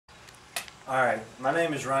Alright, my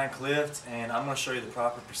name is Ryan Clift and I'm going to show you the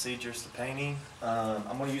proper procedures to painting.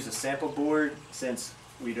 I'm going to use a sample board since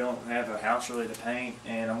we don't have a house really to paint,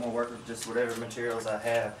 and I'm going to work with just whatever materials I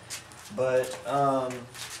have. But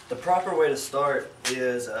the proper way to start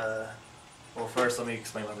is, well, first let me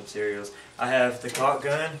explain my materials. I have the caulk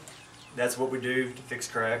gun, that's what we do to fix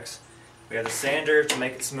cracks. We have the sander to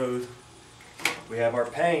make it smooth. We have our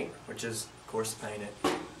paint, which is of course to paint it.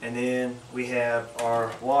 And then we have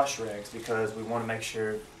our wash rags because we want to make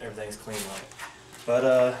sure everything's clean right. But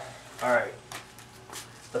alright,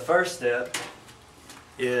 the first step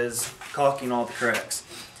is caulking all the cracks.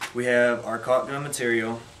 We have our caulk gun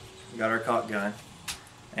material, we got our caulk gun,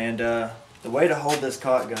 and the way to hold this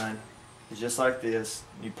caulk gun is just like this.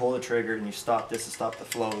 You pull the trigger and you stop this to stop the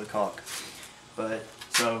flow of the caulk. But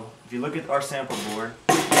so if you look at our sample board,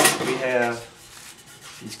 we have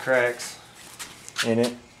these cracks in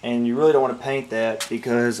it, and you really don't want to paint that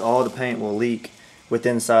because all the paint will leak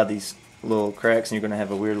within inside these little cracks and you're going to have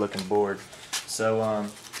a weird looking board. So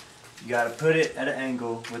you got to put it at an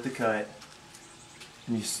angle with the cut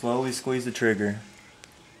and you slowly squeeze the trigger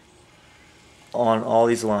on all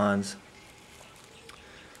these lines,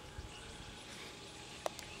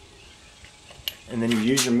 and then you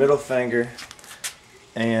use your middle finger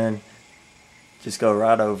and just go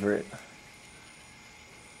right over it.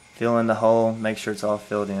 Fill in the hole, make sure it's all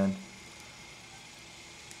filled in.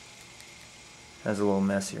 That's a little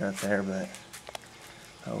messy right there, but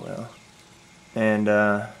oh well.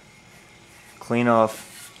 And clean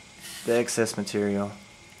off the excess material.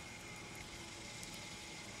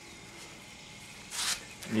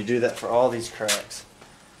 And you do that for all these cracks.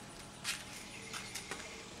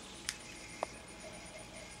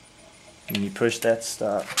 And you push that to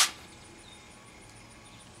stop.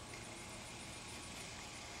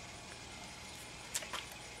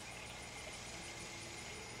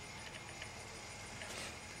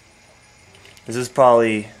 This is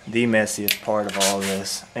probably the messiest part of all of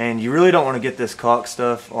this, and you really don't want to get this caulk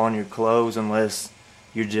stuff on your clothes unless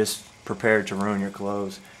you're just prepared to ruin your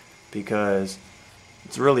clothes, because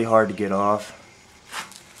it's really hard to get off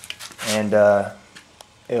and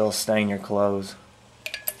it'll stain your clothes.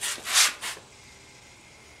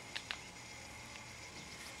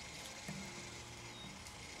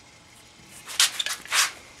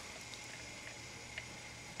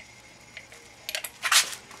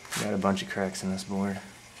 Got a bunch of cracks in this board.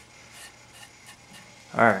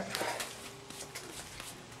 Alright.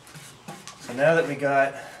 So now that we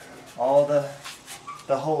got all the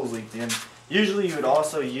holes leaked in, usually you would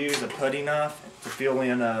also use a putty knife to fill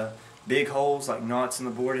in big holes like knots in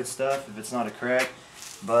the board and stuff if it's not a crack.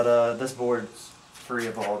 But this board's free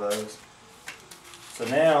of all those. So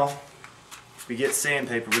now we get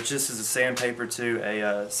sandpaper, which this is a sandpaper to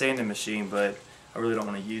a sanding machine, but I really don't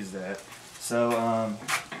want to use that. So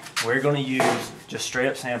we're going to use just straight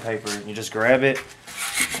up sandpaper. You just grab it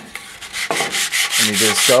and you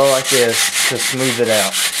just go like this to smooth it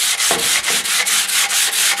out.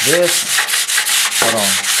 Hold on.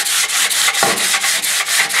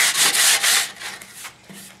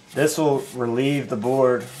 This will relieve the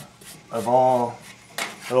board of all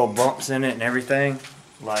little bumps in it and everything,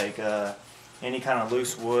 like any kind of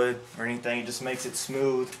loose wood or anything. It just makes it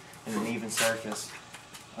smooth and an even surface.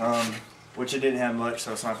 Which it didn't have much,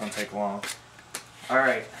 so it's not going to take long.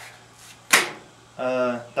 Alright.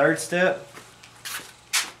 Third step,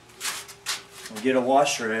 we get a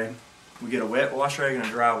wash rag. We get a wet wash rag and a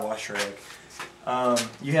dry wash rag.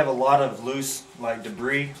 You have a lot of loose like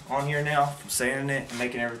debris on here now from sanding it and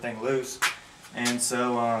making everything loose. And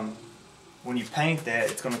so when you paint that,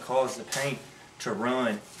 it's going to cause the paint to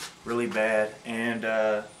run really bad. And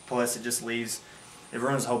plus it just leaves, it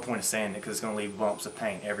ruins the whole point of sanding because it's going to leave bumps of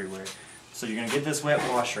paint everywhere. So you're going to get this wet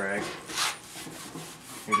wash rag.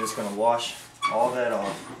 You're just going to wash all that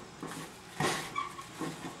off.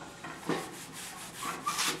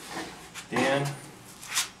 Then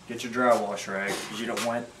get your dry wash rag because you don't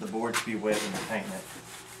want the board to be wet when you're painting it.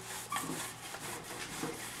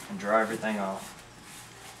 And dry everything off.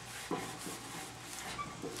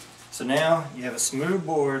 So now you have a smooth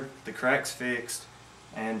board, the crack's fixed,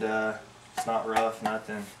 and it's not rough,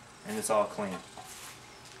 nothing, and it's all clean.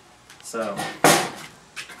 So,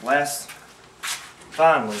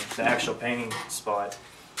 finally, the actual painting spot.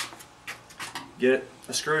 Get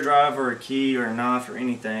a screwdriver, or a key, or a knife, or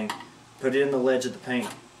anything. Put it in the ledge of the paint.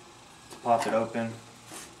 Pop it open.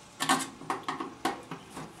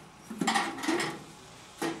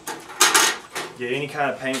 Get any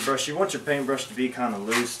kind of paintbrush. You want your paintbrush to be kind of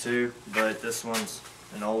loose too, but this one's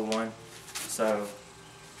an old one, so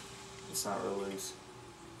it's not real loose.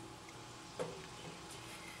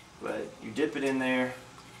 But you dip it in there,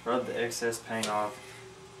 rub the excess paint off.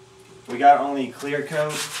 We got only clear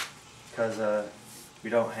coat because we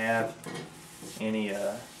don't have any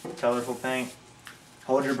colorful paint.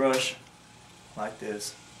 Hold your brush like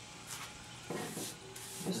this.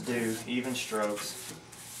 Just do even strokes.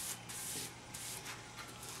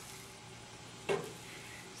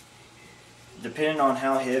 Depending on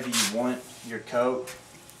how heavy you want your coat,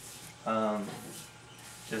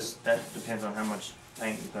 just that depends on how much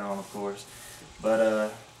paint you put on, of course.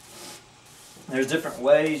 But there's different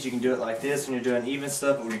ways. You can do it like this when you're doing even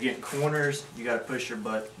stuff, but when you're getting corners, you got to push your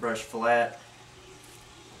brush flat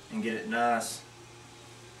and get it nice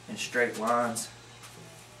in straight lines.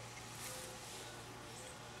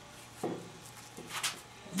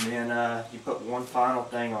 And then you put one final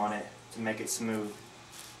thing on it to make it smooth.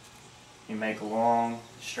 You make long,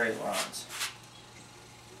 straight lines.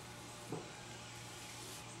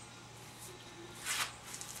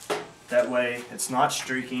 That way it's not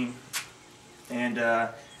streaking, and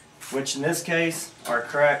which in this case our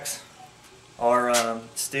cracks are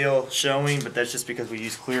still showing, but that's just because we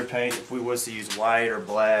use clear paint. If we was to use white or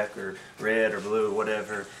black or red or blue or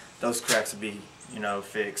whatever, those cracks would be, you know,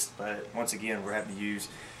 fixed. But once again, we're having to use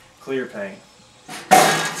clear paint.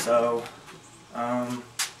 So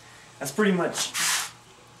that's pretty much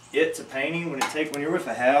it to painting. When you're with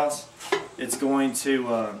a house, it's going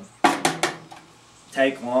to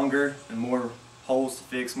take longer and more holes to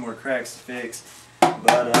fix, more cracks to fix.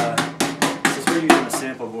 But since we're using a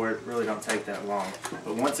sample board, it really don't take that long.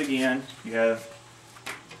 But once again, you have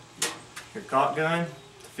your caulk gun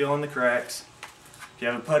to fill in the cracks. If you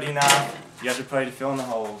have a putty knife, you have your putty to fill in the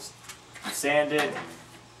holes. You sand it,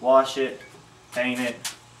 wash it, paint it,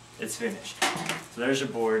 it's finished. So there's your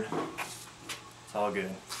board. It's all good.